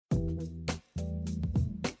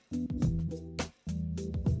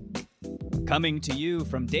Coming to you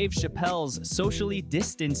from Dave Chappelle's socially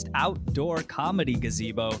distanced outdoor comedy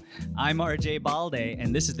gazebo, I'm RJ Balde,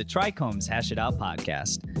 and this is the TRICHOMES hashitout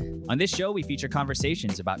podcast. On this show, we feature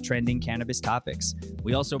conversations about trending cannabis topics.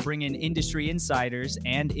 We also bring in industry insiders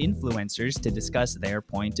and influencers to discuss their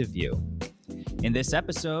point of view. In this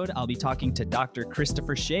episode, I'll be talking to Dr.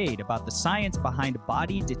 Christopher Shade about the science behind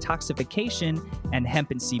body detoxification and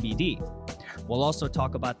hemp and CBD. We'll also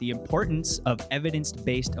talk about the importance of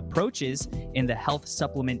evidence-based approaches in the health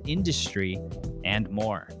supplement industry and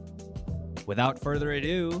more. Without further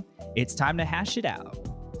ado, it's time to hash it out.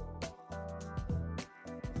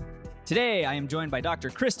 Today, I am joined by Dr.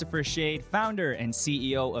 Christopher Shade, founder and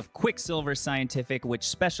CEO of Quicksilver Scientific, which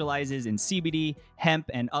specializes in CBD, hemp,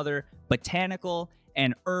 and other botanical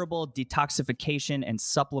and herbal detoxification and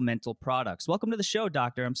supplemental products. Welcome to the show,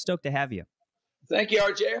 Doctor. I'm stoked to have you. Thank you,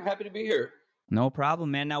 RJ. I'm happy to be here. No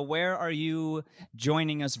problem, man. Now, where are you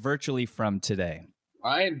joining us virtually from today?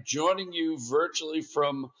 I am joining you virtually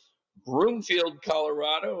from Broomfield,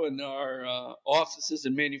 Colorado, and our offices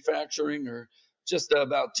and manufacturing are just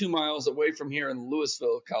about 2 miles away from here in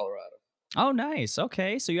Louisville, Colorado. Oh, nice.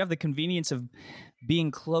 Okay, so you have the convenience of being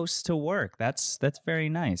close to work. That's very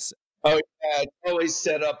nice. Oh, yeah, it's always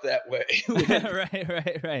set up that way.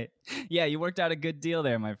 Right. Yeah, you worked out a good deal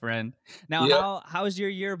there, my friend. Now, Yep. how's your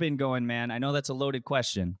year been going, man? I know that's a loaded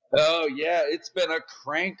question. Oh, yeah, it's been a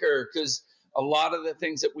cranker because a lot of the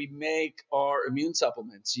things that we make are immune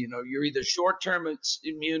supplements. You know, you're either short-term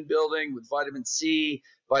immune building with vitamin C,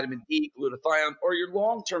 vitamin D, glutathione, or your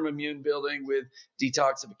long-term immune building with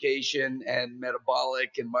detoxification and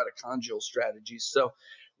metabolic and mitochondrial strategies. So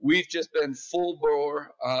we've just been full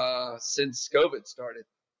bore since COVID started.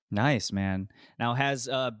 Nice, man. Now, how's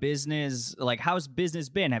business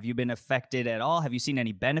been? Have you been affected at all? Have you seen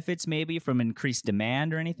any benefits maybe from increased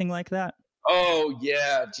demand or anything like that? Oh,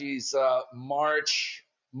 yeah, geez. March,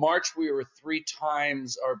 we were 3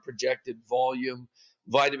 times our projected volume.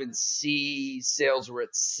 Vitamin C sales were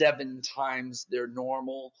at 7 times their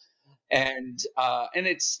normal. And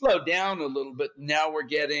it slowed down a little bit. Now we're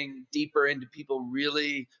getting deeper into people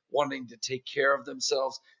really wanting to take care of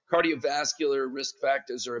themselves. Cardiovascular risk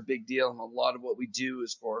factors are a big deal, and a lot of what we do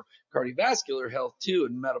is for cardiovascular health too,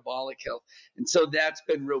 and metabolic health. And so that's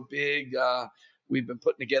been real big. We've been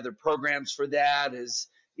putting together programs for that as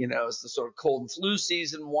the sort of cold and flu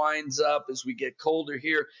season winds up. As we get colder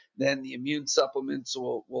here, then the immune supplements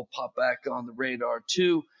will pop back on the radar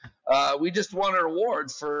too. We just won an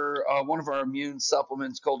award for one of our immune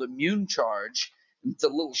supplements called Immune Charge. It's a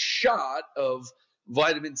little shot of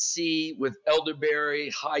vitamin C with elderberry,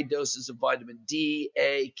 high doses of vitamin D,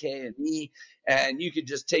 A, K, and E. And you could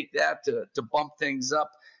just take that to bump things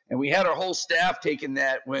up. And we had our whole staff taking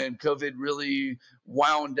that when COVID really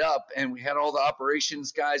wound up, and we had all the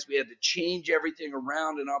operations guys. We had to change everything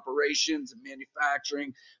around in operations and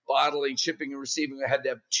manufacturing, bottling, shipping, and receiving. I had to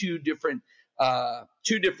have two different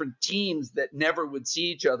teams that never would see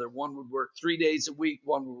each other. One would work 3 days a week.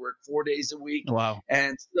 One would work 4 days a week. Wow.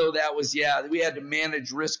 And so that was, we had to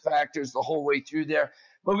manage risk factors the whole way through there.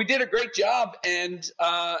 But we did a great job. And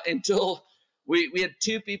until we had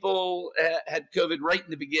 2 people had COVID right in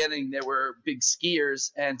the beginning. They were big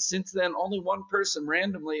skiers. And since then, only 1 person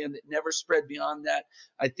randomly, and it never spread beyond that.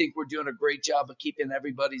 I think we're doing a great job of keeping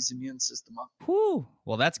everybody's immune system up. Whew.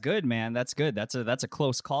 Well, that's good, man. That's good. That's a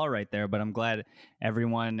close call right there. But I'm glad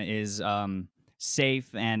everyone is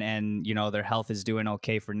safe and their health is doing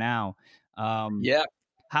okay for now. Yeah.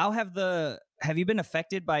 How have you been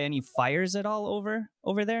affected by any fires at all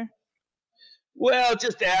over there? Well,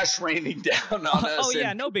 just ash raining down on us. Oh,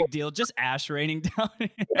 yeah, no big deal. Just ash raining down.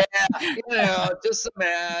 Yeah, just some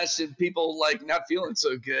ash and people not feeling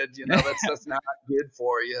so good. That's not good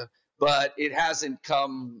for you. But it hasn't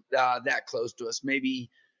come that close to us. Maybe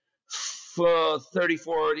 30,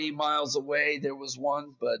 40 miles away there was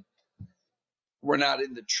one, but we're not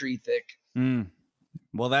in the tree thick.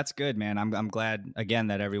 Well, that's good, man. I'm glad, again,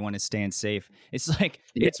 that everyone is staying safe. It's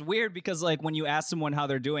It's weird because when you ask someone how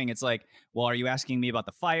they're doing, it's like, well, are you asking me about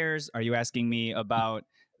the fires? Are you asking me about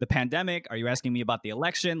the pandemic? Are you asking me about the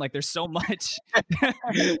election? There's so much.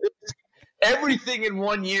 Everything in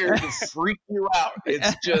 1 year to freak you out.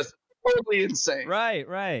 It's just totally insane.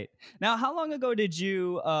 Right. Now, how long ago did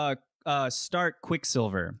you start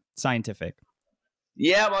Quicksilver Scientific?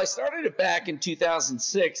 Yeah, well, I started it back in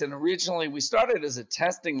 2006, and originally we started as a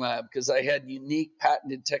testing lab because I had unique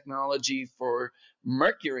patented technology for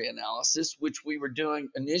mercury analysis, which we were doing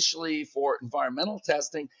initially for environmental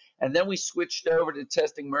testing, and then we switched over to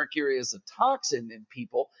testing mercury as a toxin in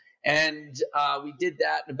people. And we did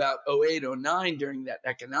that in about 08, 09 during that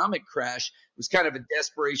economic crash. It was kind of a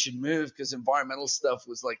desperation move because environmental stuff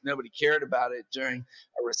was like nobody cared about it during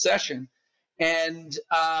a recession. And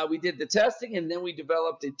we did the testing, and then we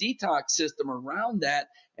developed a detox system around that.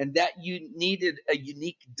 And that you needed a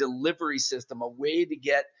unique delivery system, a way to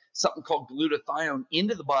get something called glutathione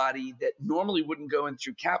into the body that normally wouldn't go in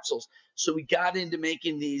through capsules. So we got into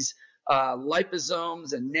making these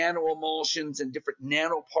liposomes and nanoemulsions and different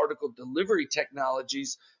nanoparticle delivery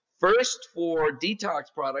technologies, first for detox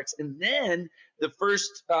products, and then the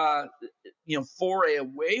first foray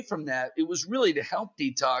away from that, it was really to help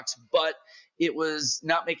detox, but it was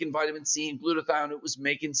not making vitamin C and glutathione, it was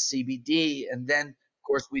making CBD, and then of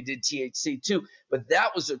course we did THC too, but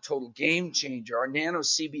that was a total game changer. Our nano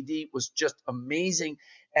CBD was just amazing,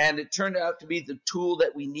 and it turned out to be the tool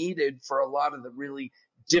that we needed for a lot of the really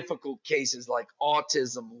difficult cases like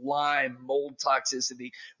autism, Lyme, mold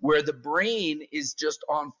toxicity, where the brain is just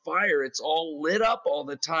on fire. It's all lit up all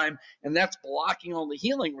the time, and that's blocking all the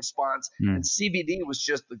healing response. And CBD was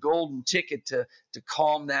just the golden ticket to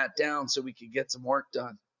calm that down so we could get some work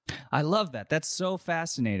done. I love that. That's so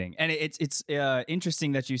fascinating. And it's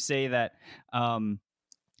interesting that you say that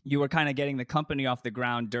you were kind of getting the company off the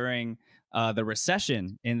ground during the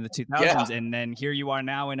recession in the 2000s. Yeah. And then here you are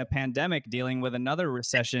now in a pandemic dealing with another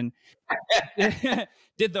recession.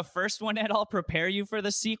 Did the first one at all prepare you for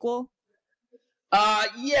the sequel?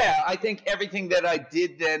 Yeah, I think everything that I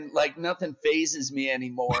did then, like nothing phases me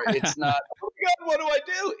anymore. It's not, oh my God, what do I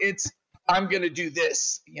do? It's, I'm going to do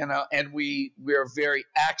this, and we're very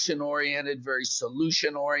action oriented, very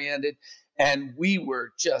solution oriented. And we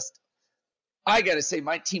were just, I got to say,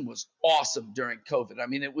 my team was awesome during COVID. I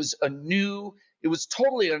mean, it was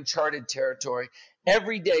totally uncharted territory.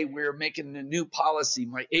 Every day we were making a new policy.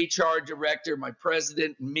 My HR director, my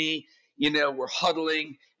president, and me, we're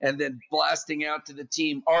huddling and then blasting out to the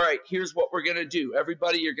team. All right, here's what we're going to do.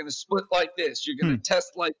 Everybody, you're going to split like this. You're going to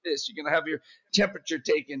test like this. You're going to have your temperature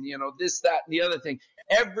taken, this, that, and the other thing.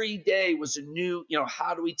 Every day was a new,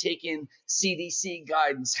 how do we take in CDC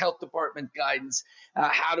guidance, health department guidance?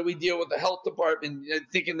 How do we deal with the health department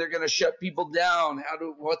thinking they're going to shut people down?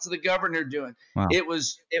 What's the governor doing? Wow. It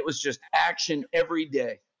was just action every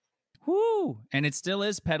day. Whoo! And it still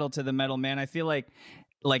is pedal to the metal, man. I feel like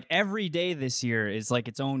every day this year is like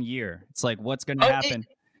its own year. It's like what's going to happen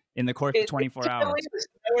in the course of 24 hours.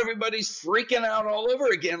 Everybody's freaking out all over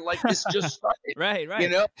again like this just started. Right.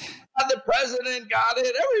 The president got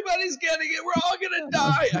it. Everybody's getting it. We're all going to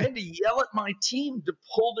die. I had to yell at my team to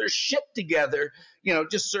pull their shit together.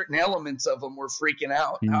 Just certain elements of them were freaking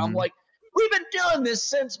out. Mm-hmm. I'm like, we've been doing this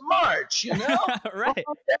since March, Right.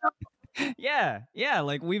 Yeah.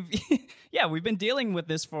 Like we've been dealing with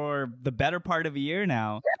this for the better part of a year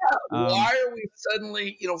now. Yeah. Why are we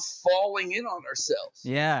suddenly, falling in on ourselves?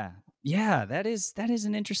 Yeah. That is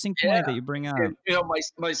an interesting point that you bring up. And,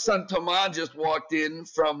 my son Tomas just walked in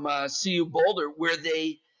from CU Boulder, where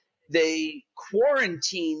they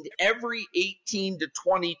quarantined every 18 to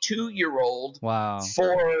 22-year-old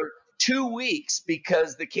for 2 weeks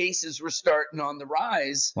because the cases were starting on the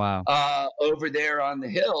rise over there on the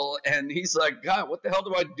hill. And he's like, God, what the hell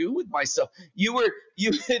do I do with myself? You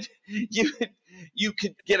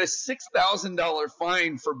could get a $6,000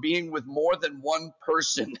 fine for being with more than one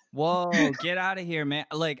person. Whoa, get out of here, man.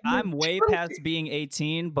 Like, I'm way past being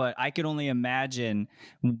 18, but I could only imagine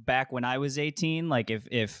back when I was 18, like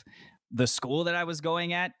if the school that I was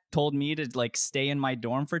going at told me to like stay in my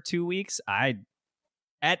dorm for 2 weeks,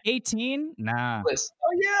 at 18? Nah. Oh,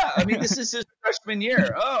 yeah. I mean, this is his freshman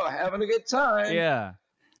year. Oh, having a good time. Yeah.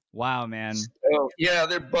 Wow, man. Oh, yeah,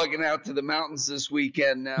 they're bugging out to the mountains this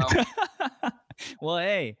weekend now. Well,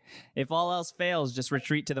 hey, if all else fails, just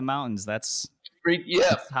retreat to the mountains. That's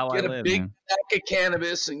how I live. Get a big pack of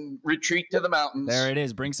cannabis and retreat to the mountains. There it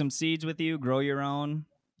is. Bring some seeds with you. Grow your own.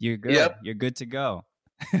 You're good. Yep. You're good to go.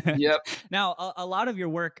 Yep. Now, a lot of your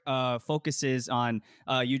work focuses on,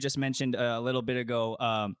 you just mentioned a little bit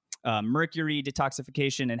ago, mercury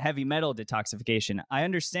detoxification and heavy metal detoxification. I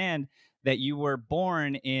understand that you were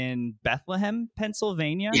born in Bethlehem,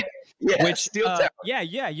 Pennsylvania. Yeah, which, steel town.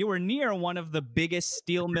 You were near one of the biggest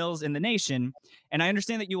steel mills in the nation. And I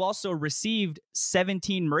understand that you also received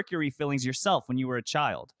 17 mercury fillings yourself when you were a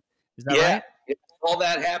child. Is that right? All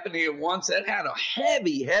that happening at once, that had a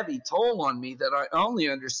heavy, heavy toll on me that I only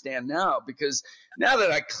understand now, because now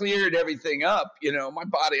that I cleared everything up, my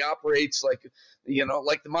body operates like the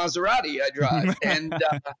Maserati I drive.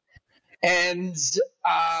 And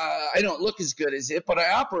I don't look as good as it, but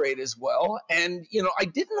I operate as well. And, I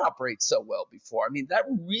didn't operate so well before. I mean, that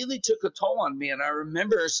really took a toll on me. And I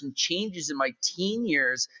remember some changes in my teen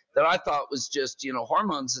years that I thought was just,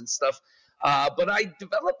 hormones and stuff. But I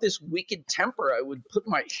developed this wicked temper. I would put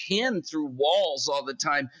my hand through walls all the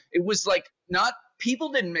time. It was like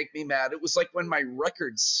people didn't make me mad. It was like when my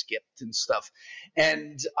records skipped and stuff.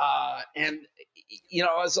 And I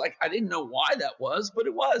was like, I didn't know why that was, but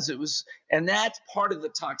it was, and that's part of the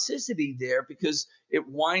toxicity there, because it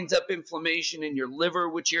winds up inflammation in your liver,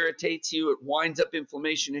 which irritates you. It winds up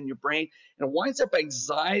inflammation in your brain, and it winds up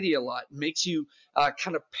anxiety a lot. It makes you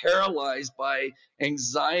kind of paralyzed by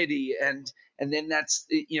anxiety, and then that's,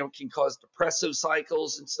 can cause depressive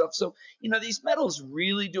cycles and stuff. So, these metals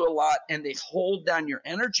really do a lot, and they hold down your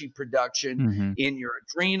energy production in your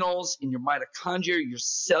adrenals, in your mitochondria, your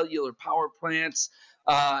cellular power plants,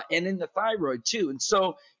 and in the thyroid too. And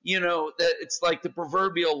so, it's like the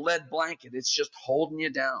proverbial lead blanket. It's just holding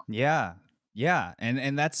you down. Yeah. Yeah.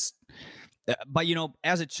 And that's, but,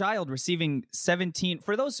 as a child receiving 17,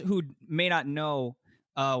 for those who may not know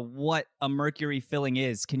what a mercury filling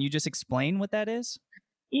is, can you just explain what that is?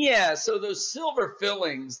 Yeah. So those silver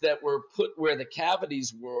fillings that were put where the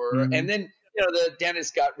cavities were, and then, the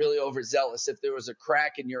dentist got really overzealous. If there was a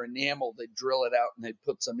crack in your enamel, they'd drill it out and they'd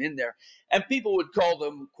put some in there. And people would call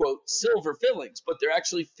them, quote, silver fillings, but they're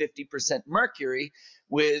actually 50% mercury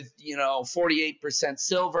with, 48%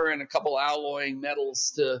 silver and a couple alloying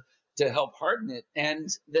metals to help harden it. And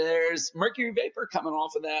there's mercury vapor coming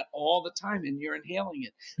off of that all the time, and you're inhaling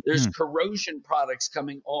it. There's corrosion products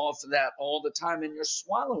coming off of that all the time, and you're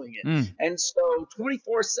swallowing it. And so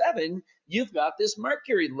 24/7, you've got this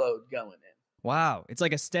mercury load going in. Wow. It's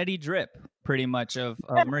like a steady drip, pretty much, of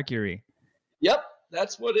mercury. Yep.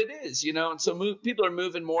 That's what it is, and so people are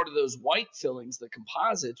moving more to those white fillings, the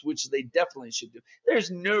composites, which they definitely should do. There's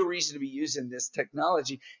no reason to be using this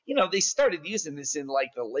technology. They started using this in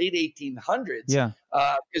like the late 1800s,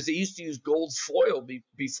 because they used to use gold foil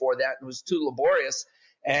before that, and it was too laborious.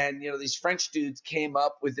 And, these French dudes came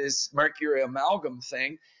up with this mercury amalgam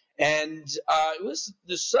thing, and it was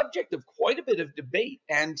the subject of quite a bit of debate.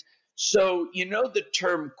 And so, the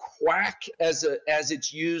term quack as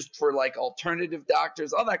it's used for like alternative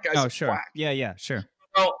doctors, all that guy's sure. quack. Yeah, sure.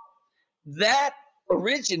 Well, that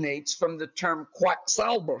originates from the term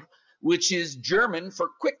Quacksalber, which is German for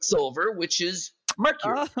quicksilver, which is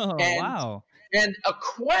mercury. Oh, wow. And a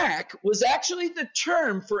quack was actually the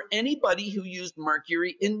term for anybody who used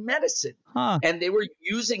mercury in medicine. And they were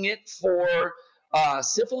using it for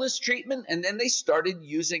syphilis treatment, and then they started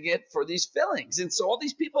using it for these fillings. And so all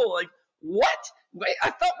these people are like, what? Wait,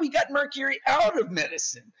 I thought we got mercury out of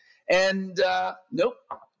medicine. And nope,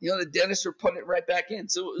 the dentists were putting it right back in.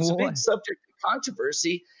 So it was a big subject of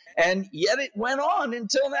controversy, and yet it went on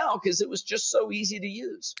until now because it was just so easy to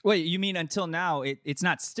use. Wait, you mean until now it's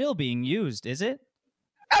not still being used, is it?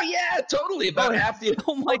 Oh, yeah, totally. About half the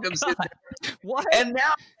amalgams. What? And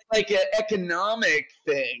now, like an economic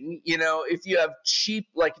thing, if you have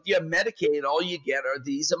if you have Medicaid, all you get are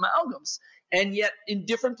these amalgams. And yet in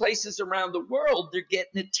different places around the world, they're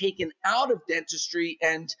getting it taken out of dentistry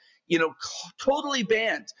and, totally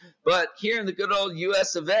banned. But here in the good old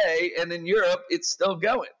US of A and in Europe, it's still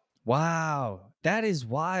going. Wow. That is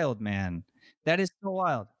wild, man. That is so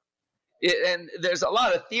wild. And there's a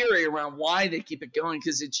lot of theory around why they keep it going,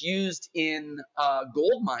 because it's used in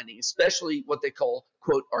gold mining, especially what they call,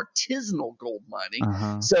 quote, artisanal gold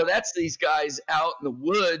mining. So that's these guys out in the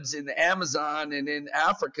woods in the Amazon and in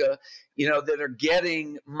Africa, that are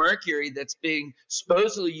getting mercury that's being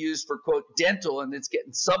supposedly used for, quote, dental, and it's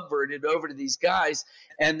getting subverted over to these guys.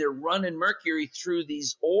 And they're running mercury through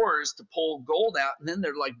these ores to pull gold out, and then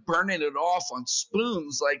they're like burning it off on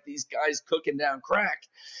spoons like these guys cooking down crack.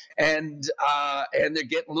 And they're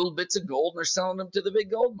getting little bits of gold, and they're selling them to the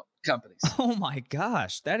big gold companies. Oh my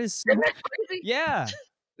gosh, that is Isn't that crazy? Yeah,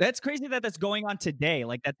 that's crazy that's going on today,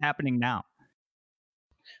 like that's happening now.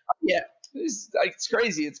 Yeah, it's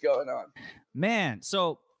crazy. It's going on, man.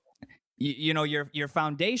 So your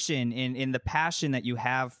foundation in the passion that you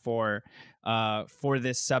have for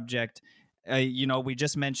this subject, we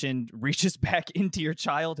just mentioned reaches back into your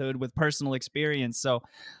childhood with personal experience. So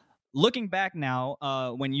looking back now,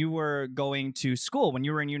 when you were going to school, when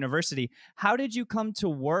you were in university, how did you come to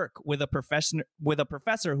work with a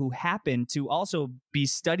professor who happened to also be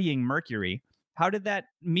studying mercury? How did that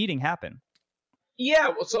meeting happen? Yeah,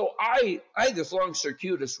 well, so I had this long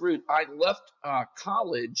circuitous route. I left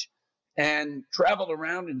college and traveled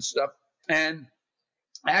around and stuff, and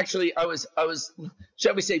actually I was,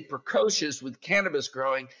 shall we say, precocious with cannabis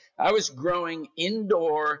growing. I was growing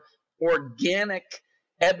indoor organic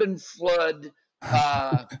ebb and flood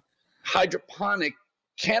hydroponic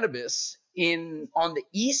cannabis on the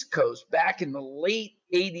East Coast back in the late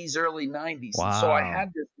 80s, early 90s. Wow. And so I had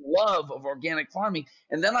this love of organic farming.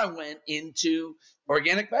 And then I went into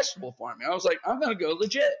organic vegetable farming. I was like, I'm going to go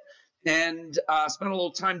legit. And spent a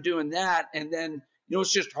little time doing that. And then,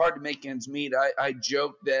 it's just hard to make ends meet. I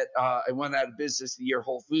joke that I went out of business the year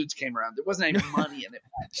Whole Foods came around. There wasn't any money in it.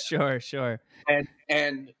 Sure.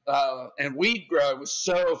 And weed growing was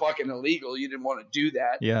so fucking illegal. You didn't want to do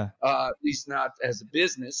that. Yeah. At least not as a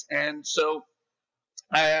business. And so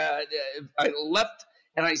I left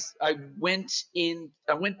and I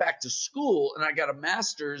went back to school and I got a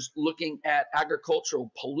master's looking at agricultural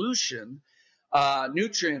pollution,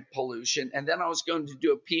 nutrient pollution. And then I was going to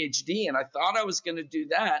do a PhD and I thought I was going to do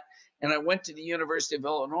that. And I went to the University of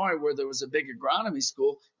Illinois where there was a big agronomy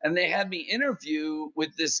school and they had me interview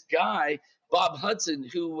with this guy, Bob Hudson,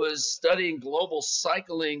 who was studying global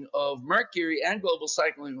cycling of mercury and global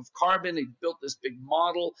cycling of carbon. He built this big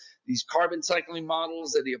model, these carbon cycling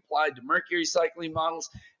models that he applied to mercury cycling models.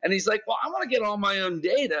 And he's like, well, I want to get all my own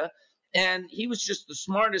data. And he was just the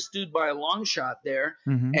smartest dude by a long shot there.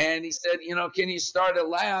 Mm-hmm. And he said, can you start a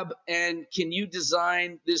lab and can you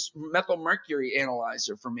design this methyl mercury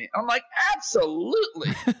analyzer for me? I'm like,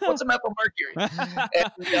 absolutely. What's a methyl mercury?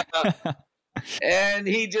 And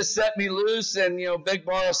he just set me loose and, big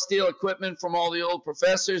bar of steel equipment from all the old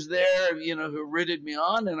professors there, who rooted me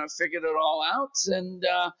on. And I figured it all out and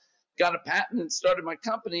got a patent and started my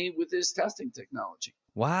company with this testing technology.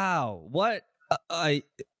 Wow. What?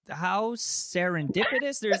 How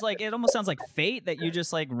serendipitous. There's it almost sounds like fate that you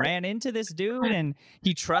just ran into this dude and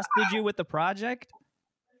he trusted you with the project.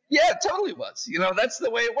 Yeah, it totally was. That's the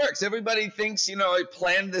way it works. Everybody thinks, I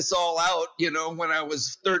planned this all out, when I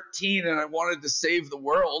was 13 and I wanted to save the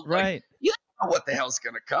world. Right. You don't know what the hell's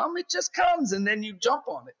going to come. It just comes and then you jump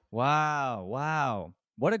on it. Wow.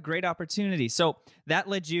 What a great opportunity. So that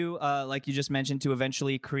led you, like you just mentioned, to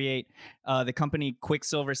eventually create the company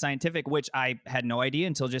Quicksilver Scientific, which I had no idea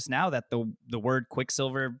until just now that the word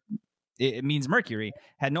Quicksilver, it means mercury.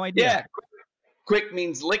 Had no idea. Yeah. Quick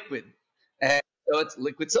means liquid. And so it's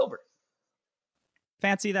liquid silver.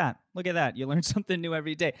 Fancy that. Look at that. You learn something new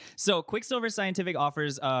every day. So Quicksilver Scientific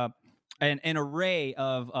offers an array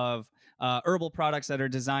of herbal products that are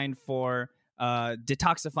designed for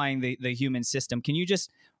detoxifying the human system. Can you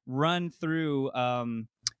just run through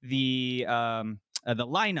the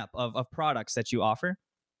lineup of products that you offer?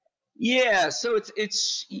 Yeah, so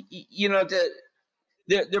it's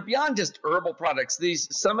they're beyond just herbal products.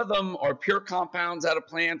 Some of them are pure compounds out of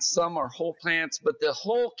plants, some are whole plants, but the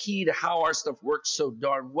whole key to how our stuff works so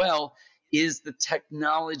darn well is the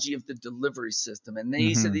technology of the delivery system. And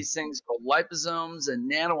these are these things called liposomes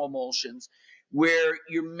and nanoemulsions, where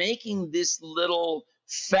you're making this little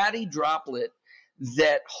fatty droplet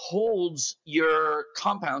that holds your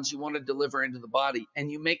compounds you want to deliver into the body.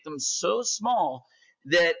 And you make them so small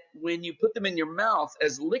that when you put them in your mouth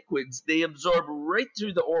as liquids, they absorb right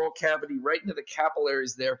through the oral cavity, right into the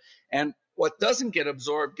capillaries there. And what doesn't get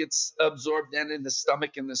absorbed gets absorbed then in the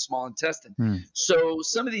stomach and the small intestine. So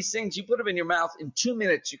some of these things, you put them in your mouth, in 2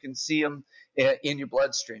 minutes, you can see them in your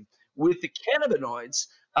bloodstream. With the cannabinoids,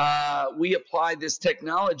 we apply this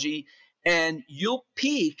technology and you'll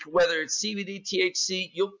peak, whether it's CBD, THC,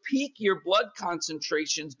 you'll peak your blood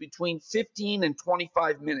concentrations between 15 and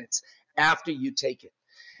 25 minutes after you take it.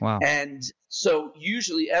 Wow. And so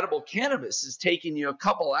usually edible cannabis is taking you a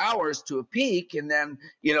couple hours to a peak and then,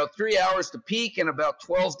 3 hours to peak and about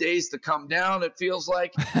 12 days to come down. It feels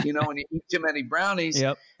like, when you eat too many brownies.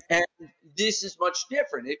 Yep. And this is much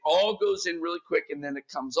different. It all goes in really quick and then it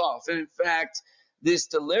comes off. And in fact, this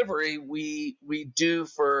delivery we do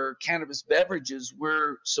for cannabis beverages,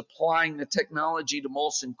 we're supplying the technology to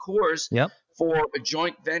Molson Coors for a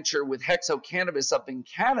joint venture with Hexo Cannabis up in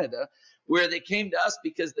Canada, where they came to us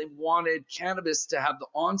because they wanted cannabis to have the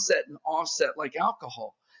onset and offset like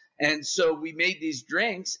alcohol. And so we made these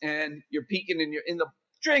drinks, and you're peaking in the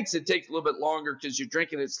drinks. It takes a little bit longer because you're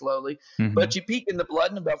drinking it slowly, but you peak in the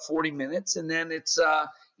blood in about 40 minutes, and then it's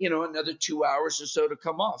another 2 hours or so to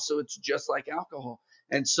come off. So it's just like alcohol.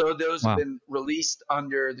 And so those have been released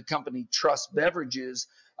under the company Trust Beverages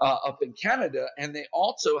up in Canada. And they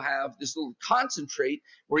also have this little concentrate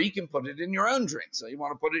where you can put it in your own drink. So you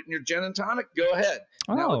want to put it in your gin and tonic? Go ahead.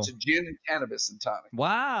 Now it's a gin and cannabis and tonic.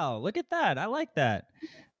 Wow. Look at that. I like that.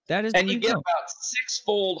 That is, and you get about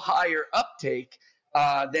sixfold higher uptake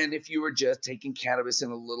than if you were just taking cannabis in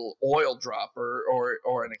a little oil drop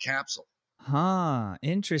or in a capsule.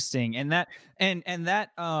 Interesting. And that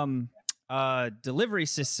delivery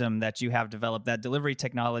system that you have developed, that delivery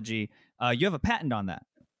technology. You have a patent on that.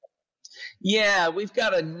 Yeah, we've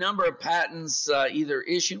got a number of patents either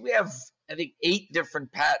issued. We have, I think, 8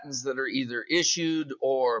 different patents that are either issued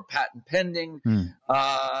or patent pending.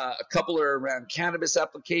 A couple are around cannabis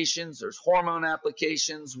applications. There's hormone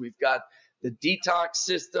applications. We've got the detox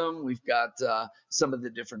system. We've got some of the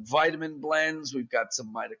different vitamin blends. We've got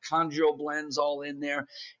some mitochondrial blends all in there.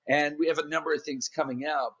 And we have a number of things coming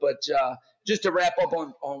out. But just to wrap up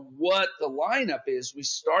on what the lineup is, we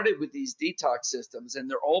started with these detox systems, and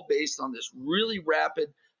they're all based on this really rapid,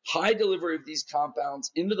 high delivery of these compounds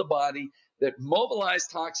into the body that mobilize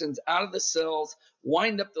toxins out of the cells,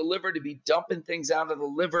 wind up the liver to be dumping things out of the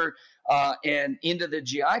liver and into the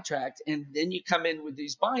GI tract. And then you come in with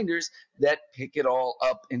these binders that pick it all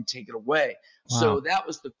up and take it away. Wow. So that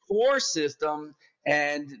was the core system.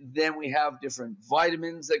 And then we have different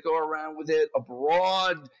vitamins that go around with it, a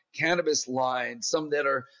broad cannabis line, some that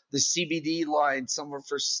are the CBD line, some are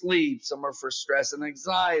for sleep, some are for stress and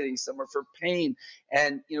anxiety, some are for pain.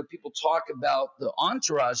 And, people talk about the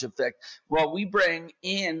entourage effect. Well, we bring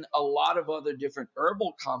in a lot of other different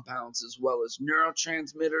herbal compounds as well as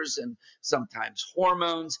neurotransmitters and sometimes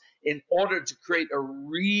hormones in order to create a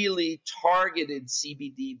really targeted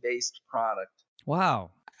CBD-based product.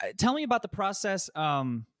 Wow. Tell me about the process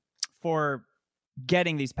for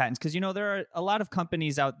getting these patents, because there are a lot of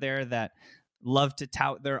companies out there that love to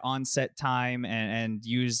tout their onset time and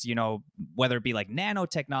use whether it be like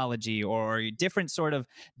nanotechnology or different sort of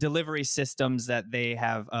delivery systems that they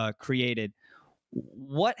have created.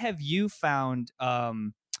 What have you found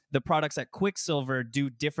the products at Quicksilver do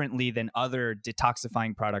differently than other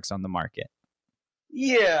detoxifying products on the market?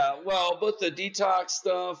 Yeah, well, both the detox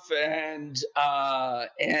stuff and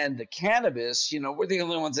the cannabis, we're the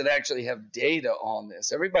only ones that actually have data on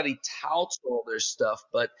this. Everybody touts all their stuff,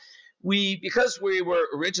 but because we were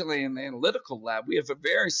originally in the analytical lab, we have a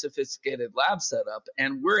very sophisticated lab setup,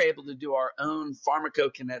 and we're able to do our own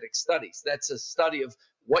pharmacokinetic studies. That's a study of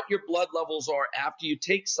what your blood levels are after you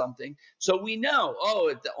take something. So we know,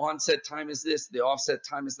 the onset time is this, the offset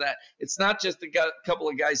time is that. It's not just a couple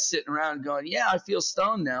of guys sitting around going, yeah, I feel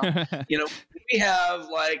stoned now. We have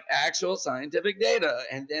like actual scientific data.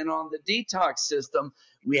 And then on the detox system,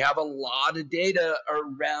 we have a lot of data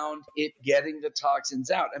around it getting the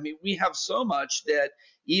toxins out. I mean, we have so much that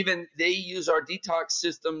even they use our detox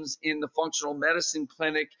systems in the functional medicine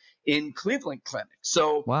clinic in Cleveland Clinic.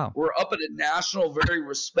 So wow. We're up at a national, very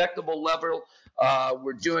respectable level.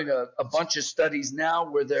 We're doing a bunch of studies now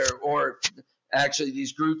where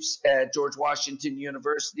these groups at George Washington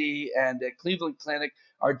University and at Cleveland Clinic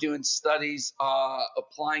are doing studies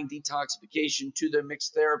applying detoxification to their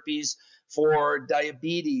mixed therapies for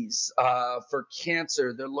diabetes, for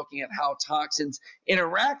cancer. They're looking at how toxins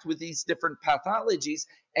interact with these different pathologies,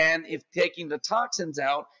 and if taking the toxins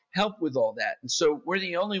out help with all that. And so we're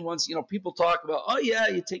the only ones, people talk about, oh yeah,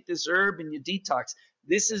 you take this herb and you detox.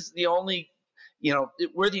 This is the only,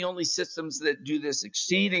 we're the only systems that do this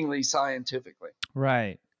exceedingly scientifically.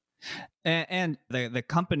 Right. And the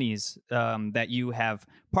companies that you have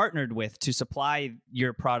partnered with to supply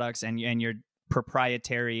your products and your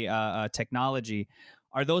proprietary technology,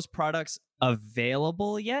 are those products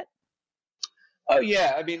available yet? Oh,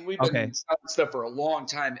 yeah. I mean, we've been selling stuff for a long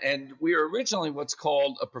time, and we were originally what's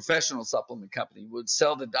called a professional supplement company. We would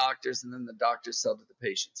sell to doctors, and then the doctors sell to the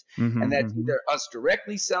patients. And that's either us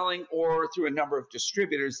directly selling or through a number of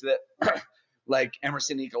distributors that like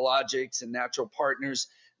Emerson Ecologics and Natural Partners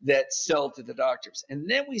that sell to the doctors. And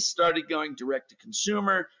then we started going direct to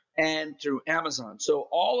consumer and through Amazon. So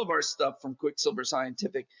all of our stuff from Quicksilver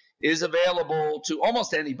Scientific is available to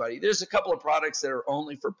almost anybody. There's a couple of products that are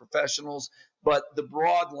only for professionals, but the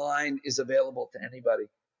broad line is available to anybody.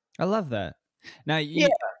 I love that. Now, you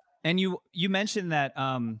mentioned that,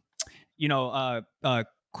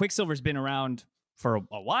 Quicksilver's been around for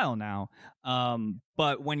a while now.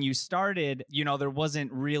 But when you started, there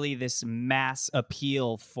wasn't really this mass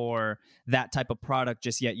appeal for that type of product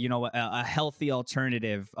just yet, a healthy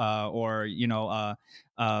alternative or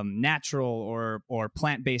natural or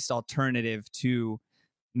plant-based alternative to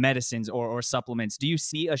medicines or supplements. Do you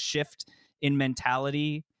see a shift in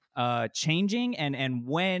mentality changing? And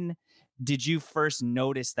when did you first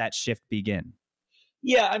notice that shift begin?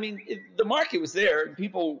 Yeah, I mean, the market was there and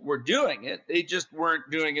people were doing it. They just weren't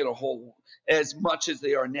doing it as much as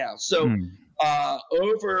they are now. So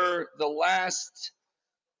over the last,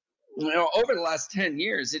 over the last 10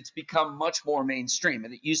 years, it's become much more mainstream.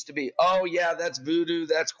 And it used to be, oh, yeah, that's voodoo,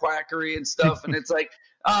 that's quackery and stuff. And it's like,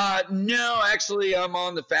 no, actually, I'm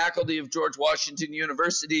on the faculty of George Washington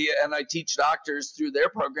University, and I teach doctors through their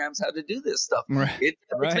programs how to do this stuff. Right. It's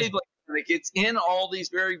Right. like it's in all these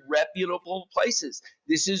very reputable places.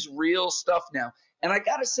 This is real stuff now. And I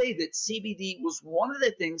got to say that CBD was one of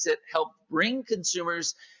the things that helped bring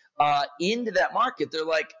consumers into that market. They're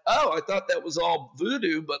like, oh, I thought that was all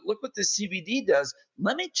voodoo, but look what this CBD does.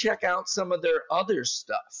 Let me check out some of their other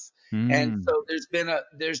stuff. And Mm. so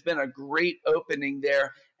there's been a great opening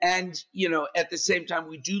there. And at the same time,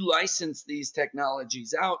 we do license these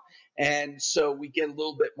technologies out, and so we get a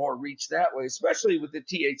little bit more reach that way, especially with the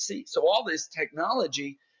THC. So all this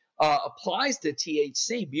technology applies to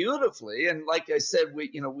THC beautifully. And like I said,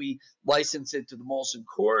 we license it to the Molson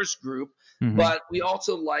Coors group, Hmm. but we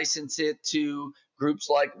also license it to groups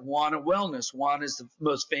like Wana Wellness. Wana is the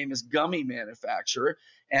most famous gummy manufacturer,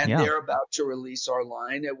 and Yeah. they're about to release our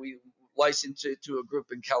line, and we license it to a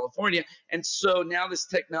group in California. And so now this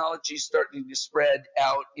technology is starting to spread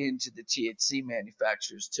out into the THC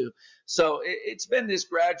manufacturers too. So it's been this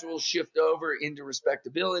gradual shift over into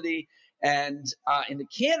respectability. And in the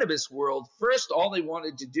cannabis world, first, all they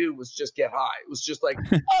wanted to do was just get high. It was just like,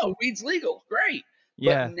 oh, weed's legal, great. But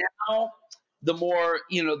Yeah. now, the more,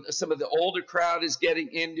 some of the older crowd is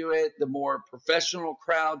getting into it, the more professional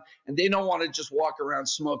crowd, and they don't want to just walk around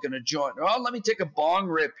smoking a joint. Oh, let me take a bong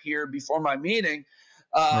rip here before my meeting.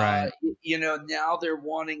 Right. Now they're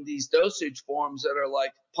wanting these dosage forms that are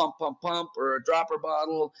like pump, pump, pump, or a dropper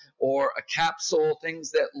bottle or a capsule,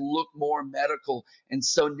 things that look more medical. And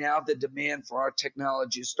so now the demand for our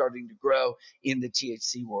technology is starting to grow in the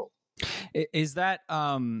THC world. Is that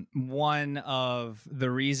one of the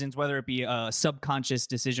reasons, whether it be a subconscious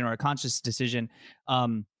decision or a conscious decision,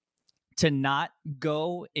 to not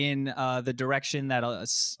go in the direction that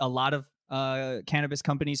a lot of cannabis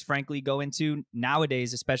companies, frankly, go into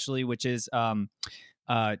nowadays, especially, which is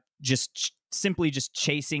simply just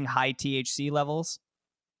chasing high THC levels?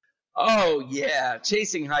 Oh yeah,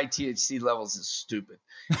 chasing high THC levels is stupid.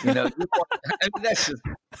 That's just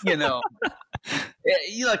you know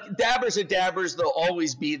dabbers are dabbers. They'll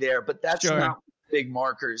always be there, but that's Sure. not big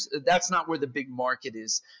markers. That's not where the big market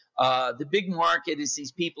is. The big market is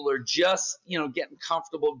these people are just, getting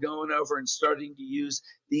comfortable going over and starting to use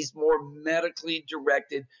these more medically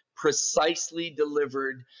directed, precisely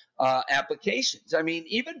delivered applications. I mean,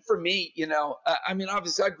 even for me,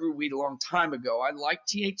 obviously I grew weed a long time ago. I like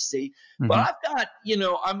THC, but Hmm. I've got,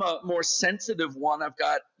 I'm a more sensitive one. I've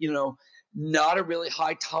got, not a really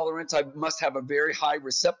high tolerance. I must have a very high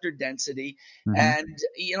receptor density. Hmm. And,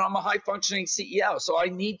 I'm a high functioning CEO. So I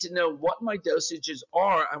need to know what my dosages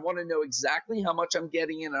are. I want to know exactly how much I'm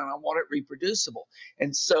getting in, and I want it reproducible.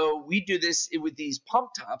 And so we do this with these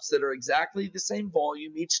pump tops that are exactly the same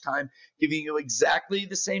volume each time, giving you exactly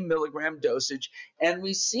the same milligram dosage. And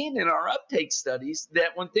we've seen in our uptake studies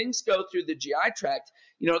that when things go through the GI tract,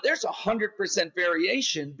 there's 100%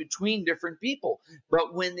 variation between different people.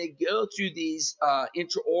 But when they go through these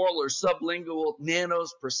intraoral or sublingual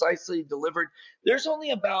nanos precisely delivered, there's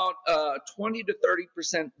only about 20 to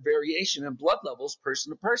 30% variation in blood levels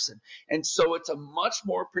person to person. And so it's a much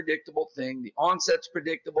more predictable thing. The onset's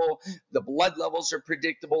predictable. The blood levels are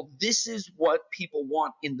predictable. This is what people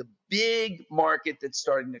want in the big market that's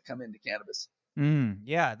starting to come into cannabis.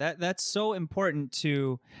 Yeah, that's so important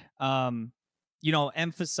to,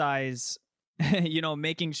 emphasize,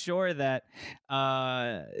 making sure that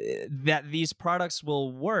that these products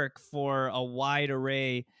will work for a wide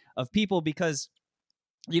array of people, because,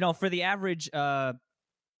 for the average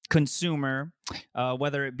consumer,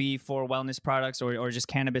 whether it be for wellness products or just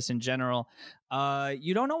cannabis in general,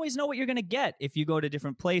 you don't always know what you're going to get if you go to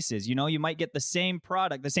different places. You might get the same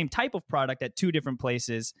product, the same type of product at two different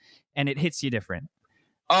places, and it hits you different.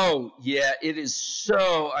 Oh, yeah, it is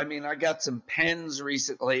so. I mean, I got some pens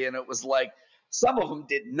recently, and it was like some of them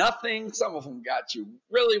did nothing, some of them got you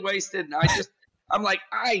really wasted. And I'm like,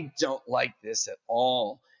 I don't like this at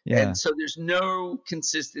all. Yeah. And so there's no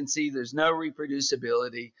consistency, there's no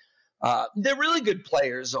reproducibility. They're really good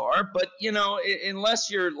players are, but unless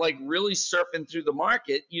you're like really surfing through the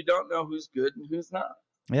market, you don't know who's good and who's not.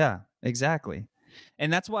 Yeah, exactly.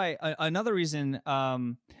 And that's why another reason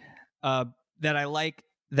that I like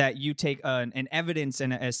that you take an evidence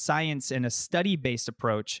and a science and a study-based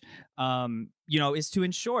approach, is to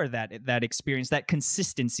ensure that experience, that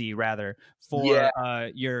consistency, rather, for Yeah.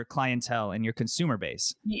 your clientele and your consumer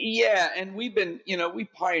base. Yeah, and we've been, we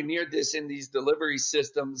pioneered this in these delivery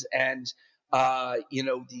systems and,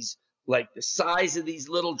 these like the size of these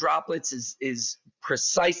little droplets is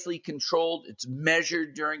precisely controlled. It's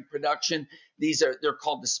measured during production. They're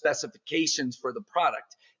called the specifications for the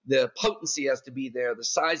product. The potency has to be there, the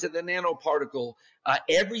size of the nanoparticle.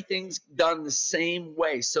 Everything's done the same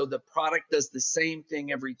way. So the product does the same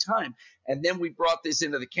thing every time. And then we brought this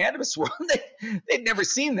into the cannabis world. They'd never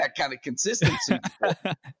seen that kind of consistency before.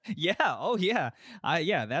 Yeah. Oh, yeah.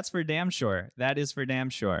 Yeah, that's for damn sure. That is for damn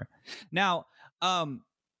sure. Now,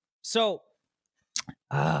 so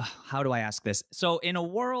how do I ask this? So in a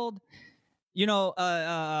world, the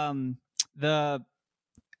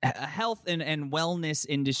health and wellness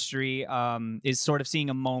industry is sort of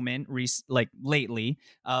seeing a moment like lately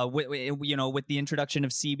with the introduction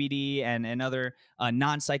of CBD and other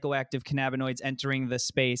non-psychoactive cannabinoids entering the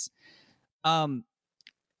space.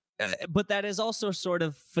 But that has also sort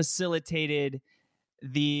of facilitated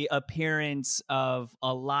the appearance of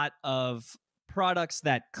a lot of products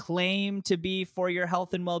that claim to be for your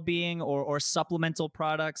health and well-being, or supplemental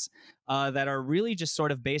products that are really just sort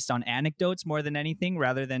of based on anecdotes more than anything,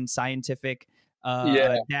 rather than scientific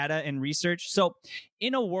data and research. So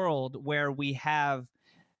in a world where we have,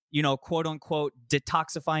 quote unquote,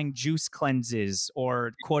 detoxifying juice cleanses,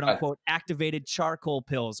 or quote unquote activated charcoal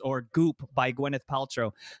pills, or Goop by Gwyneth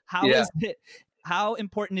Paltrow, how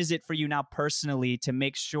important is it for you now personally to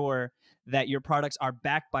make sure that your products are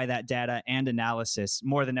backed by that data and analysis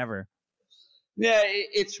more than ever? Yeah,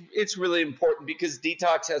 it's really important, because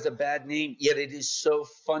detox has a bad name, yet it is so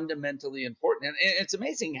fundamentally important. And it's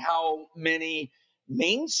amazing how many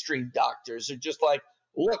mainstream doctors are just like,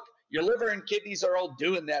 look, your liver and kidneys are all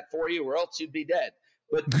doing that for you, or else you'd be dead.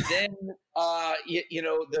 But then,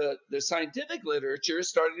 the scientific literature is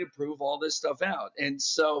starting to prove all this stuff out. And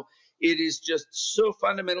so it is just so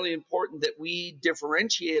fundamentally important that we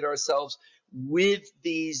differentiate ourselves with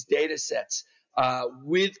these data sets,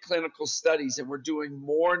 with clinical studies, and we're doing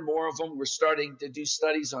more and more of them. We're starting to do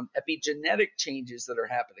studies on epigenetic changes that are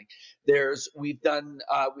happening. We've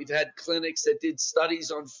had clinics that did studies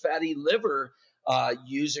on fatty liver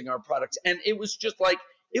using our products, and it was just like,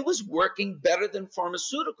 it was working better than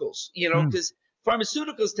pharmaceuticals, because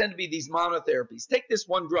pharmaceuticals tend to be these monotherapies. Take this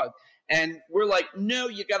one drug. And we're like, no,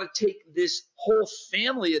 you got to take this whole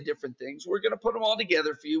family of different things. We're going to put them all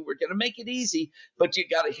together for you. We're going to make it easy, but you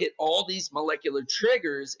got to hit all these molecular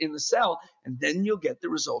triggers in the cell, and then you'll get the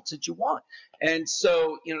results that you want. And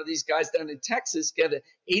so, these guys down in Texas get an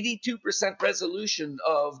 82% resolution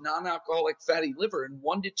of non-alcoholic fatty liver in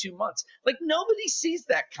 1 to 2 months. Like, nobody sees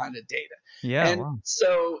that kind of data. Yeah. And wow.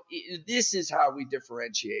 so this is how we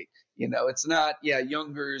differentiate. It's not,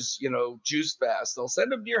 Younger's, juice fast. They'll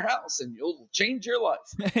send them to your house and you'll change your life.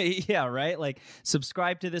 Yeah, right? Like,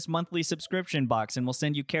 subscribe to this monthly subscription box and we'll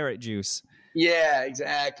send you carrot juice. Yeah,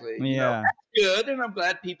 exactly. Yeah. That's good. And I'm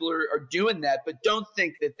glad people are doing that. But don't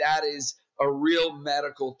think that is a real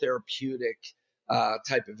medical therapeutic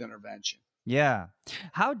type of intervention. Yeah.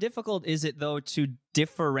 How difficult is it, though, to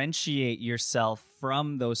differentiate yourself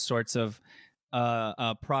from those sorts of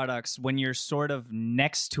products when you're sort of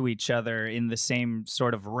next to each other in the same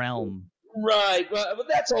sort of realm? Right. Well,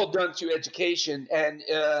 that's all done through education. And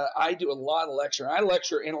I do a lot of lecturing. I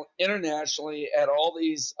lecture internationally at all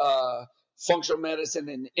these functional medicine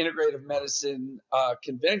and integrative medicine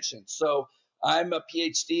conventions. So I'm a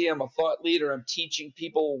PhD. I'm a thought leader. I'm teaching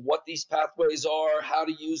people what these pathways are, how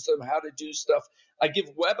to use them, how to do stuff. I give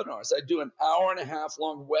webinars. I do an 1.5-hour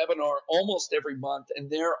long webinar almost every month, and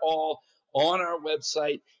they're all on our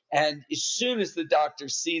website. And as soon as the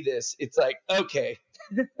doctors see this, it's like, okay,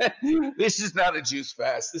 this is not a juice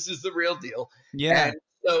fast. This is the real deal. Yeah. And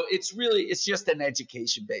so it's just an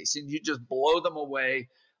education base, and you just blow them away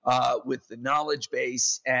with the knowledge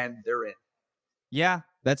base, and they're in. Yeah,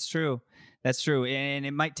 that's true. That's true. And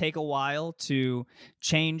it might take a while to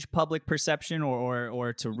change public perception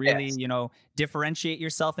or to really, differentiate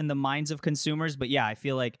yourself in the minds of consumers. But yeah, I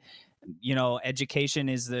feel like, education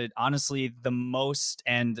is honestly the most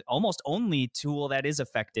and almost only tool that is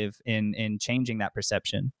effective in changing that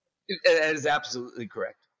perception. That is absolutely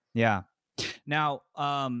correct. Yeah. Now,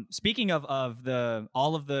 speaking of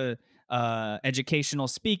all of the educational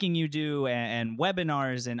speaking you do and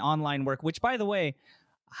webinars and online work, which, by the way,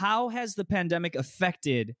 how has the pandemic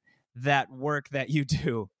affected that work that you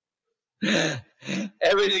do?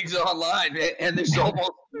 Everything's online, and there's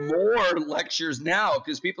almost more lectures now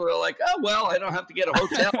because people are like, oh, well, I don't have to get a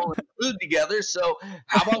hotel and food together, so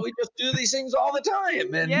how about we just do these things all the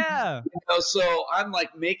time? And yeah, so I'm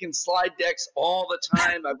like making slide decks all the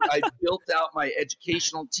time. I built out my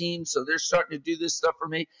educational team, so they're starting to do this stuff for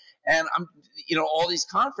me. And I'm, all these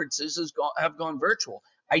conferences have gone virtual.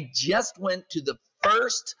 I just went to the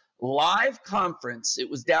first live conference. It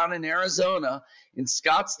was down in Arizona in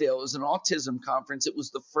Scottsdale. It was an autism conference. It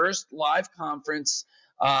was the first live conference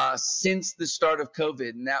since the start of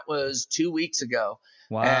COVID, and that was 2 weeks ago.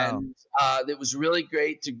 Wow. And it was really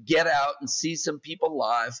great to get out and see some people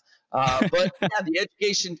live. But yeah, the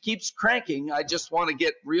education keeps cranking. I just want to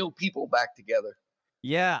get real people back together.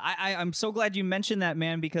 Yeah, I'm so glad you mentioned that,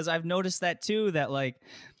 man, because I've noticed that too, that like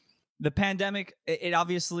the pandemic, it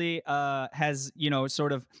obviously has,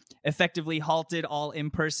 sort of effectively halted all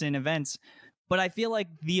in-person events. But I feel like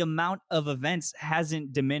the amount of events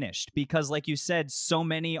hasn't diminished because, like you said, so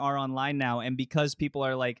many are online now. And because people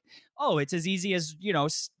are like, oh, it's as easy as,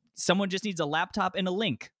 someone just needs a laptop and a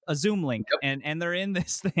link, a Zoom link, and they're in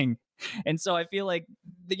this thing. And so I feel like,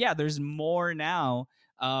 yeah, there's more now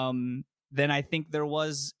than I think there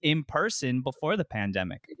was in person before the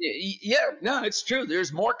pandemic. Yeah, no, it's true.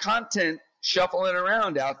 There's more content shuffling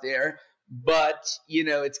around out there, but,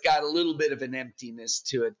 it's got a little bit of an emptiness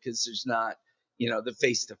to it because there's not, the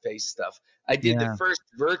face-to-face stuff. I did the first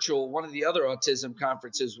virtual, one of the other autism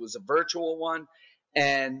conferences was a virtual one.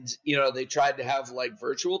 And, they tried to have like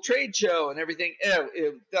virtual trade show and everything.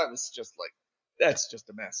 That was just like, that's just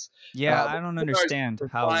a mess. Yeah, I don't understand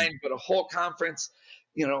how. Fine, but a whole conference,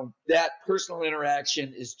 that personal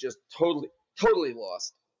interaction is just totally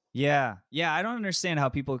lost. Yeah, I don't understand how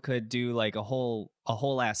people could do like a whole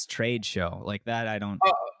ass trade show like that. I don't.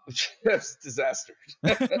 That's disaster.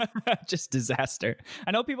 Just disaster.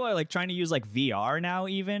 I know people are like trying to use like VR now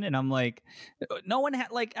even, and I'm like, no one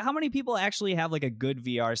like how many people actually have like a good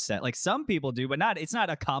VR set? Like some people do, but it's not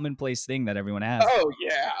a commonplace thing that everyone has. Oh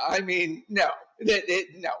yeah, I mean no,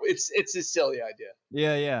 it's a silly idea.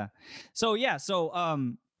 Yeah. So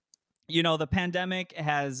the pandemic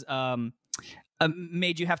has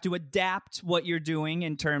made you have to adapt what you're doing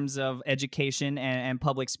in terms of education and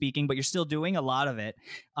public speaking, but you're still doing a lot of it.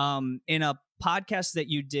 In a podcast that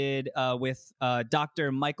you did with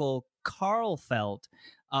Dr. Michael Karlfeldt,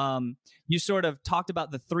 you sort of talked about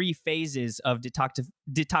the 3 phases of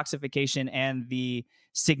detoxification and the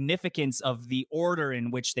significance of the order in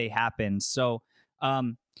which they happen. So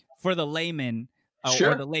for the layman,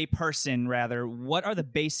 Sure. Or the lay person rather, what are the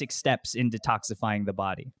basic steps in detoxifying the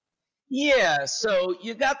body? Yeah, so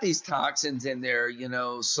you got these toxins in there,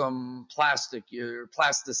 some plastic, your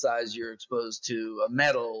plasticides you're exposed to, a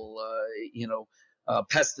metal,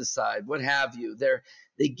 pesticide, what have you.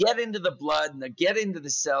 They get into the blood and they get into the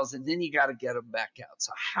cells, and then you got to get them back out.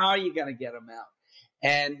 So how are you going to get them out?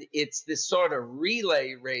 And it's this sort of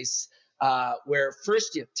relay race where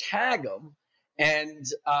first you tag them. And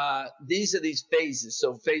these are these phases.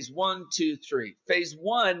 So phase 1, 2, 3. Phase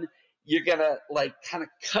 1, you're going to like kind of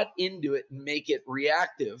cut into it and make it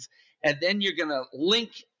reactive. And then you're going to link,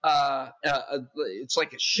 it's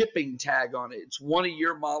like a shipping tag on it. It's one of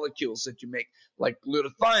your molecules that you make, like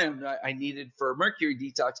glutathione I needed for mercury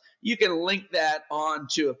detox. You can link that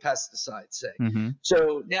onto a pesticide, say. Mm-hmm.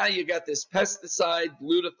 So now you got this pesticide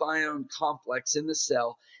glutathione complex in the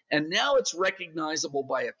cell. And now it's recognizable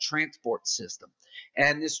by a transport system.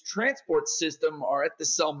 And this transport system are at the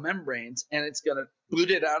cell membranes, and it's going to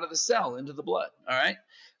boot it out of the cell into the blood. All right.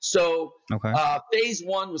 So phase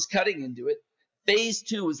 1 was cutting into it. Phase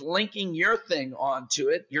 2 is linking your thing onto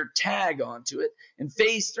it, your tag onto it. And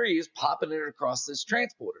phase 3 is popping it across this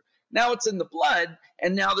transporter. Now it's in the blood,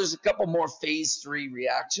 and now there's a couple more phase 3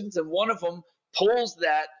 reactions. And one of them pulls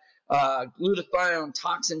that glutathione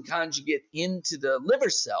toxin conjugate into the liver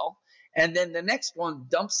cell, and then the next one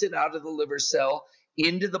dumps it out of the liver cell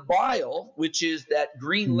into the bile, which is that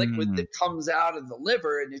green liquid that comes out of the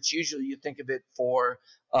liver, and it's usually, you think of it for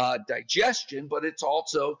digestion, but it's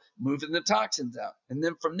also moving the toxins out. And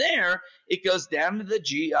then from there, it goes down to the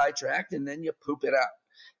GI tract, and then you poop it out.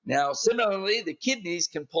 Now, similarly, the kidneys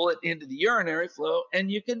can pull it into the urinary flow, and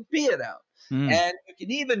you can pee it out. And you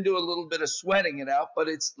can even do a little bit of sweating it out, but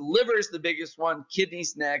it's the liver is the biggest one,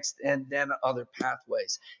 kidneys next, and then other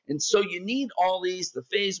pathways. And so you need all these, the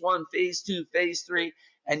phase 1, phase 2, phase 3,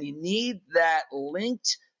 and you need that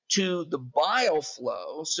linked to the bile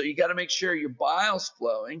flow. So you got to make sure your bile's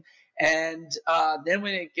flowing. And then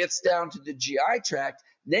when it gets down to the GI tract,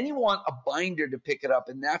 then you want a binder to pick it up,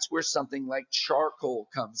 and that's where something like charcoal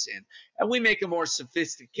comes in. And we make a more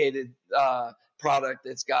sophisticated product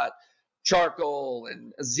that's got charcoal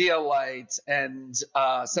and zeolite and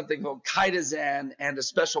something called chitosan and a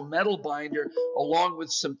special metal binder, along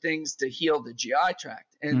with some things to heal the GI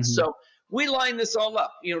tract. And so we line this all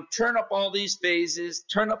up, turn up all these phases,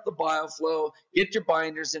 turn up the bioflow, get your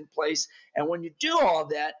binders in place. And when you do all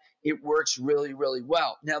that, it works really, really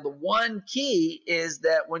well. Now, the one key is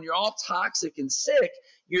that when you're all toxic and sick,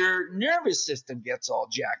 your nervous system gets all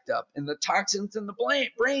jacked up, and the toxins in the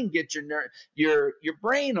brain get your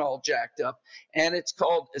brain all jacked up. And it's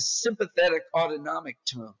called a sympathetic autonomic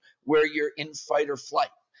tone, where you're in fight or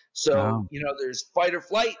flight. So, there's fight or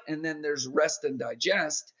flight, and then there's rest and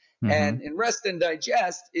digest. Mm-hmm. And in rest and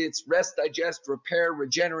digest, it's rest, digest, repair,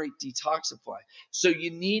 regenerate, detoxify. So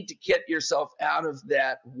you need to get yourself out of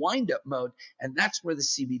that wind-up mode, and that's where the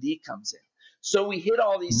CBD comes in. So we hit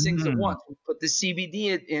all these things at once. We put the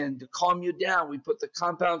CBD in to calm you down. We put the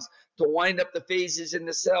compounds to wind up the phases in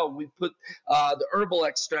the cell. We put the herbal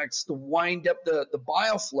extracts to wind up the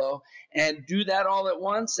bioflow, and do that all at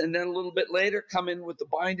once. And then a little bit later, come in with the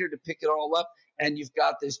binder to pick it all up. And you've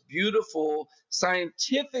got this beautiful,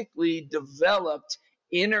 scientifically developed,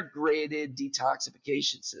 integrated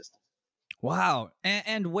detoxification system. Wow.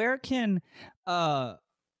 And where can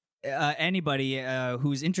anybody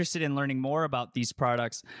who's interested in learning more about these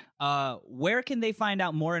products, where can they find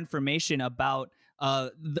out more information about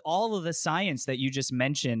all of the science that you just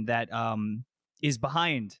mentioned that is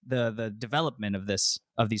behind the development of these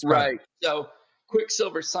products? Right. So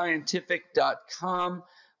quicksilverscientific.com.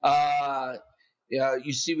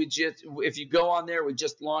 You see, if you go on there, we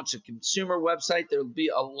just launched a consumer website. There'll be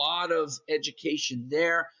a lot of education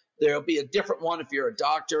there. There'll be a different one if you're a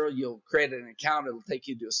doctor. You'll create an account. It'll take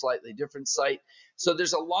you to a slightly different site. So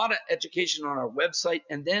there's a lot of education on our website.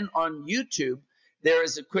 And then on YouTube, there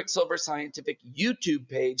is a Quicksilver Scientific YouTube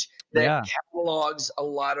page that catalogs a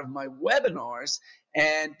lot of my webinars,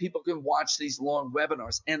 and people can watch these long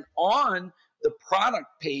webinars. And on the product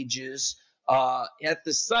pages at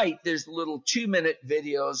the site, there's little 2-minute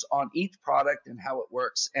videos on each product and how it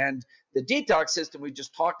works. And the detox system we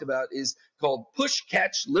just talked about is called Push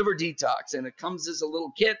Catch Liver Detox, and it comes as a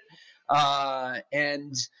little kit. And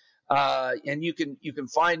you can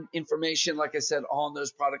find information, like I said, on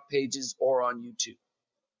those product pages or on YouTube.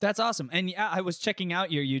 That's awesome. And yeah, I was checking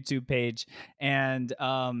out your YouTube page, and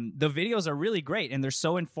the videos are really great, and they're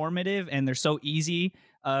so informative, and they're so easy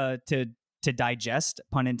to digest,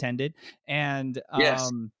 pun intended. And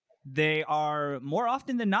Yes. They are more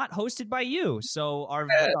often than not hosted by you. So our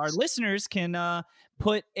listeners can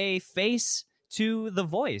put a face to the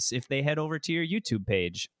voice if they head over to your YouTube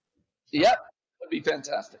page. Yep. That'd be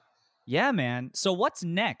fantastic. Yeah, man. So what's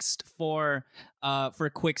next for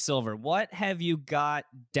Quicksilver? What have you got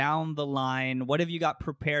down the line? What have you got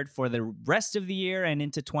prepared for the rest of the year and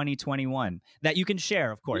into 2021 that you can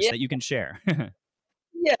share, of course, that you can share?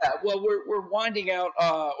 Yeah, well, we're winding out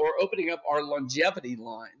or opening up our longevity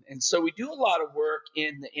line. And so we do a lot of work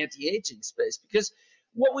in the anti-aging space, because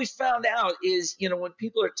what we found out is, when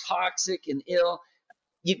people are toxic and ill,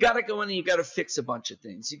 you got to go in and you got to fix a bunch of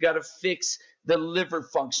things. You got to fix the liver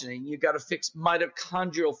functioning. You got to fix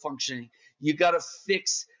mitochondrial functioning. You got to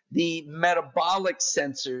fix the metabolic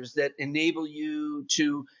sensors that enable you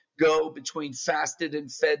to go between fasted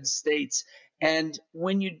and fed states. And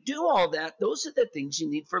when you do all that, those are the things you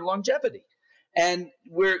need for longevity. And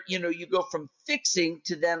you go from fixing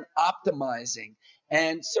to then optimizing.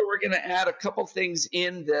 And so we're going to add a couple things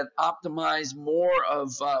in that optimize more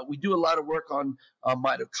of, we do a lot of work on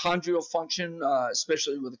mitochondrial function,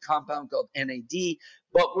 especially with a compound called NAD,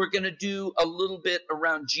 but we're going to do a little bit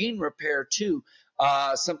around gene repair too,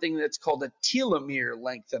 something that's called a telomere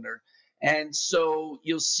lengthener. And so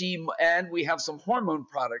you'll see, and we have some hormone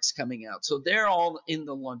products coming out. So they're all in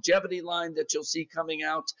the longevity line that you'll see coming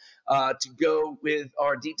out to go with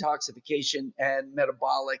our detoxification and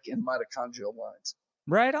metabolic and mitochondrial lines.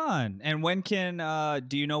 Right on. And when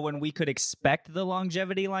do you know when we could expect the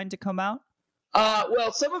longevity line to come out?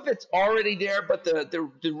 Well, some of it's already there, but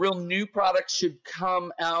the real new products should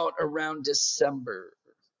come out around December.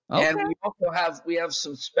 Okay. And we have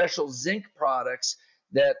some special zinc products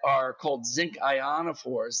that are called zinc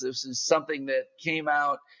ionophores. This is something that came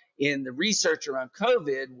out in the research around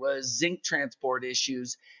COVID, was zinc transport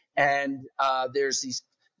issues. And there's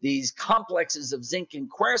these complexes of zinc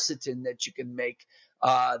and quercetin that you can make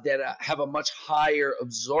that have a much higher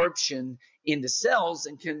absorption into cells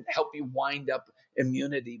and can help you wind up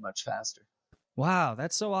immunity much faster. Wow,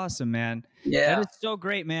 that's so awesome, man. Yeah. That is so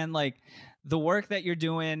great, man. Like the work that you're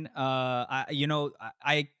doing,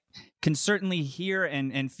 I can certainly hear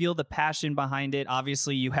and feel the passion behind it.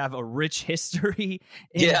 Obviously, you have a rich history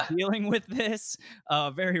in dealing with this,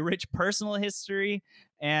 very rich personal history.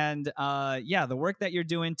 And the work that you're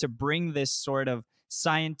doing to bring this sort of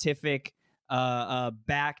scientific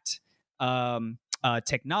backed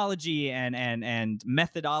technology and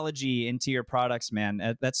methodology into your products,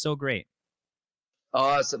 man. That's so great.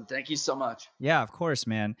 Awesome. Thank you so much. Yeah, of course,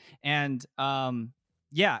 man. And so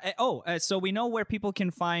we know where people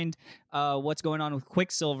can find what's going on with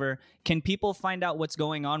Quicksilver. Can people find out what's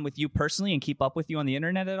going on with you personally and keep up with you on the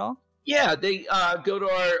internet at all? Yeah, they go to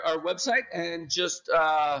our website and just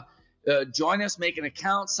join us, make an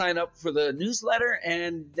account, sign up for the newsletter,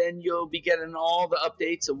 and then you'll be getting all the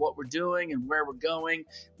updates of what we're doing and where we're going,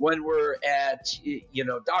 when we're at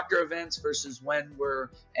doctor events versus when we're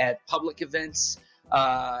at public events.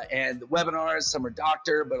 And the webinars, some are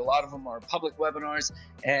doctor, but a lot of them are public webinars.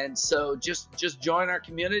 And so just join our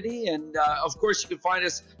community. And of course, you can find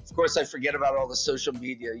us. Of course, I forget about all the social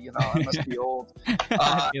media. I must be old.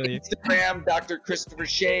 Instagram, Dr. Christopher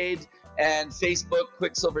Shade, and Facebook,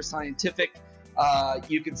 Quicksilver Scientific.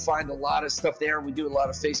 You can find a lot of stuff there. We do a lot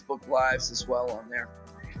of Facebook Lives as well on there.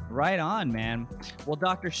 Right on, man. Well,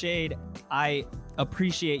 Dr. Shade, I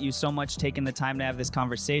appreciate you so much taking the time to have this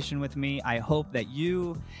conversation with me. I hope that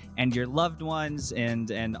you and your loved ones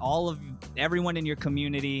and everyone in your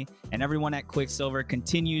community and everyone at Quicksilver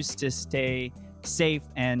continues to stay safe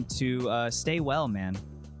and to stay well, man.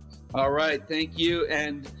 All right. Thank you.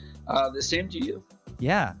 And the same to you.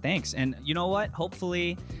 Yeah, thanks. And you know what?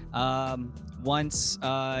 Hopefully, once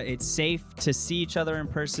it's safe to see each other in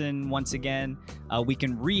person once again, we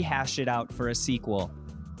can rehash it out for a sequel.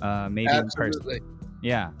 Maybe Absolutely. in person.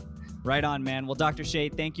 Yeah. Right on, man. Well, Dr.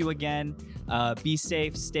 Shade, thank you again. Be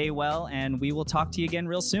safe, stay well, and we will talk to you again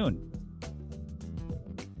real soon.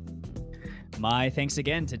 My thanks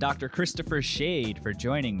again to Dr. Christopher Shade for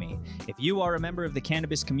joining me. If you are a member of the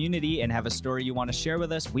cannabis community and have a story you want to share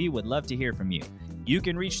with us, we would love to hear from you. You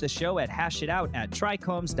can reach the show at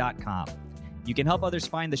hashitout@TRICHOMES.com. You can help others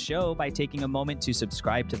find the show by taking a moment to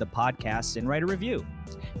subscribe to the podcast and write a review.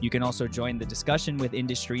 You can also join the discussion with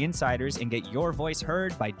industry insiders and get your voice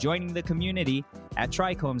heard by joining the community at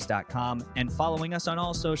TRICHOMES.com and following us on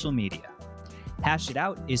all social media. Hash It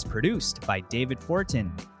Out is produced by David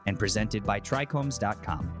Fortin and presented by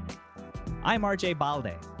TRICHOMES.com. I'm RJ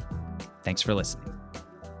Balde. Thanks for listening.